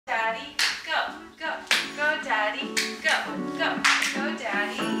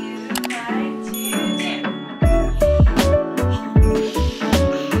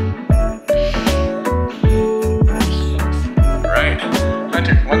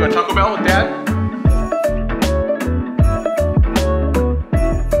go to Taco Bell with Dad?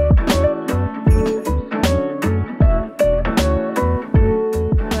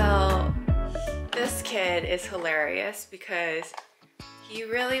 Well, this kid is hilarious because he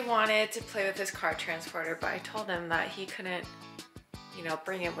really wanted to play with his car transporter, but I told him that he couldn't, you know,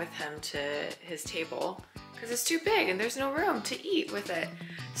 bring it with him to his table because it's too big and there's no room to eat with it.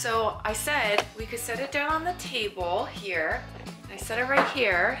 So I said we could set it down on the table here. I set it right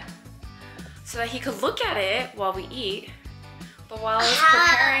here so that he could look at it while we eat. But while I was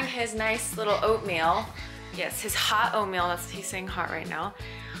preparing his nice little oatmeal, yes, his hot oatmeal, he's saying hot right now,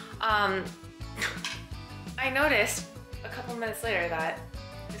 I noticed a couple minutes later that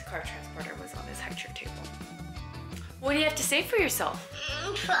his car transporter was on his high chair table. What do you have to say for yourself?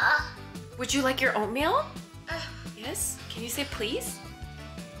 Would you like your oatmeal? Yes? Can you say please?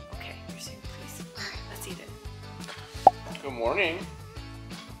 Okay, you're saying please. Let's eat it. Good morning.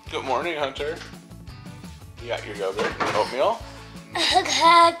 Good morning, Hunter. You got your yogurt and oatmeal?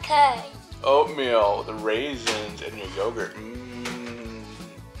 Oatmeal, the raisins, and your yogurt.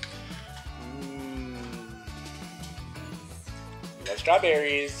 We love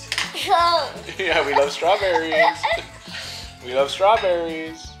strawberries. Yeah, we love strawberries. We love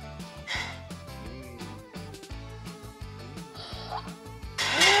strawberries.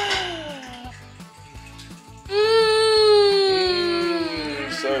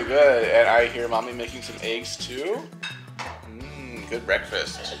 So good. And I hear Mommy making some eggs too. Good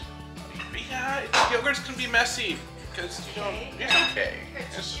breakfast. Yeah, yogurt's gonna be messy because you don't. It's okay.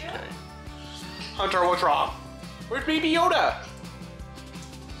 It's okay. Hunter, what's wrong? Where's Baby Yoda?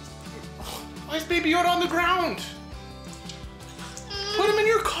 Why is Baby Yoda on the ground? Put him in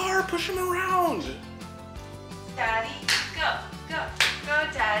your car. Push him around. Daddy, go, go, go,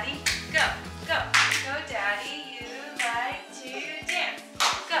 Daddy, go, go, go, Daddy. You like to dance.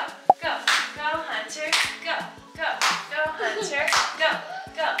 Go, go, go, Hunter, go, go, go, Hunter, go,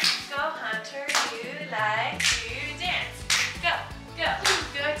 go, go, Hunter. You like to dance. Go, go,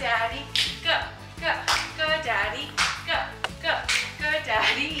 go, Daddy, go, go, go, Daddy, go, go, go,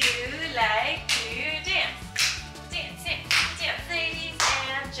 Daddy. You like to dance. Dance, dance, dance, ladies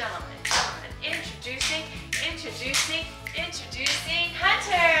and gentlemen, introducing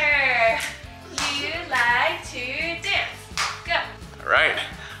Hunter. You like to dance. Go. All right,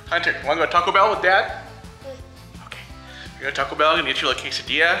 Hunter, want to go to Taco Bell with Dad? Okay. You're going to Taco Bell, gonna get you a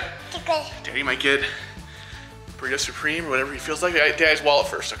quesadilla. Okay. Daddy might get burrito supreme or whatever he feels like. Daddy's wallet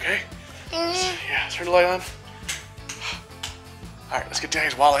first, okay? Yeah, turn the light on. All right, let's get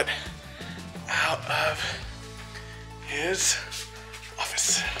Daddy's wallet out of his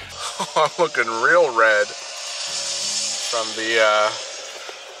office. I'm looking real red from the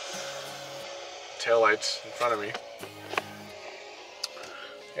taillights in front of me.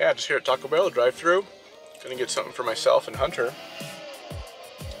 Yeah, just here at Taco Bell, the drive-thru. Gonna get something for myself and Hunter.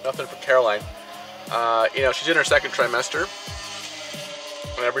 Nothing for Caroline. You know, she's in her second trimester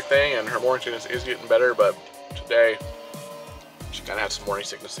and everything, and her morning sickness is getting better, but today she kind of had some morning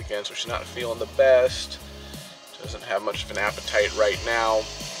sickness again, so she's not feeling the best. Doesn't have much of an appetite right now,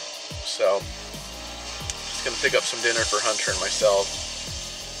 so just gonna pick up some dinner for Hunter and myself.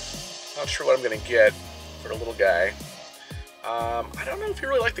 Not sure what I'm gonna get for the little guy. I don't know if he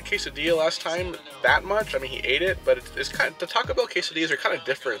really liked the quesadilla last time that much. I mean, he ate it, but it's kind of, the Taco Bell quesadillas are kind of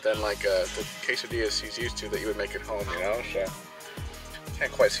different than like the quesadillas he's used to that you would make at home, you know? So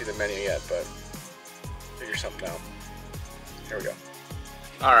can't quite see the menu yet, but figure something out. Here we go.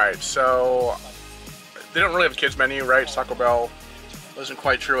 All right, so they don't really have a kids menu, right? Taco Bell wasn't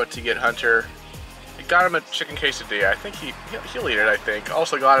quite sure what to get Hunter. He got him a chicken quesadilla. I think he'll eat it, I think.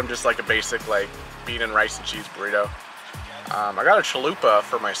 Also got him just like a basic like bean and rice and cheese burrito. I got a chalupa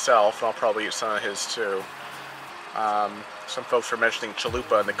for myself, and I'll probably eat some of his too. Some folks were mentioning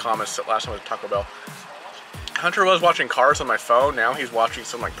chalupa in the comments last time I was at Taco Bell. Hunter was watching Cars on my phone. Now he's watching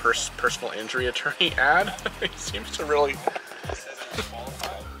some like personal injury attorney ad. He seems to really...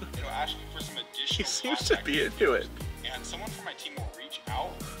 He seems to be into it. And someone from my team will reach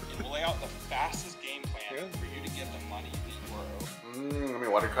out and will lay out the fastest game plan for you to get the money that you owe. Yummy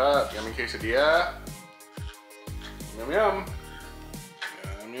water cup, yummy quesadilla. Yum yum.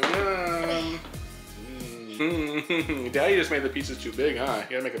 Yum yum yum. Daddy just made the pieces too big, huh?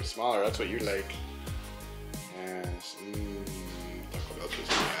 You gotta make them smaller. That's what you like. Yes. Taco Bell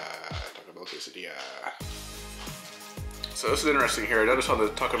quesadilla. Taco Bell quesadilla. So this is interesting here. I noticed on the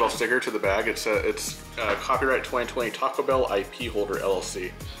Taco Bell sticker to the bag, it's copyright 2020 Taco Bell IP holder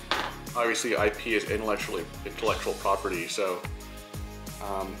LLC. Obviously, IP is intellectual property, so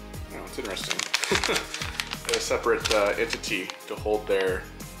you know, it's interesting. A separate entity to hold their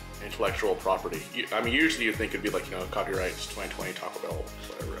intellectual property. I mean, usually you'd think it'd be like, you know, copyrights 2020 Taco Bell,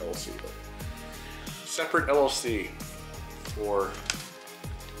 whatever, LLC, but separate LLC for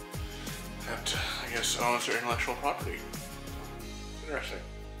that, I guess, owns their intellectual property. Interesting.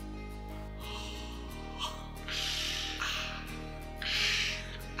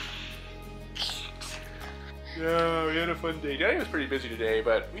 Yeah, we had a fun day. Daddy was pretty busy today,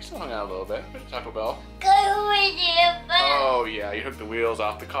 but we still hung out a little bit. Went to Taco Bell. Oh yeah, you took the wheels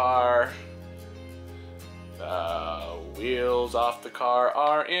off the car. The wheels off the car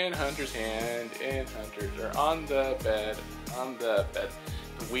are in Hunter's hand, and Hunter's are on the bed, on the bed.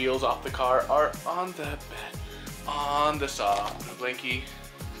 The wheels off the car are on the bed, on the saw. Blinky.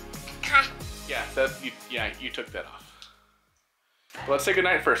 Yeah, you took that off. But let's say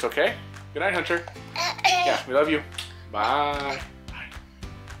goodnight first, okay? Good night, Hunter. Yeah, we love you. Bye. Bye.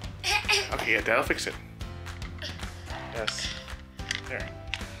 Okay, yeah, Dad'll fix it. Yes. There.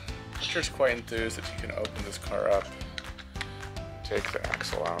 Hunter's quite enthused that you can open this car up. Take the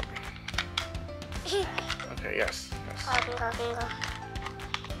axle out. Okay, yes. Yes.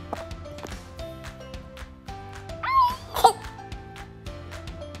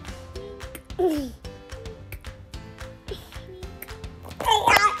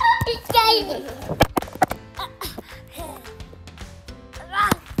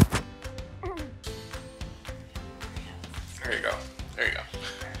 There you go. There you go.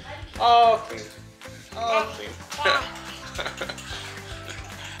 Oh, clean. Oh, clean.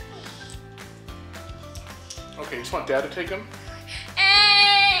 Okay, you just want Dad to take him?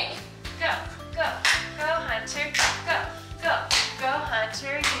 Go, go, go, Hunter. Go, go, go,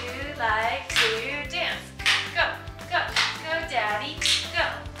 Hunter. You like to dance. Go, go, go, Daddy. Go,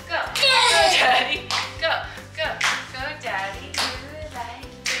 go, go, Daddy. Go, go, go, Daddy. You like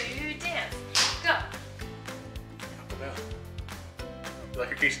to dance. Go. You like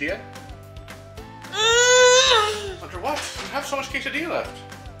your quesadilla? Hunter, what? You have so much quesadilla left.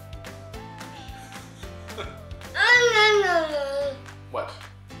 What?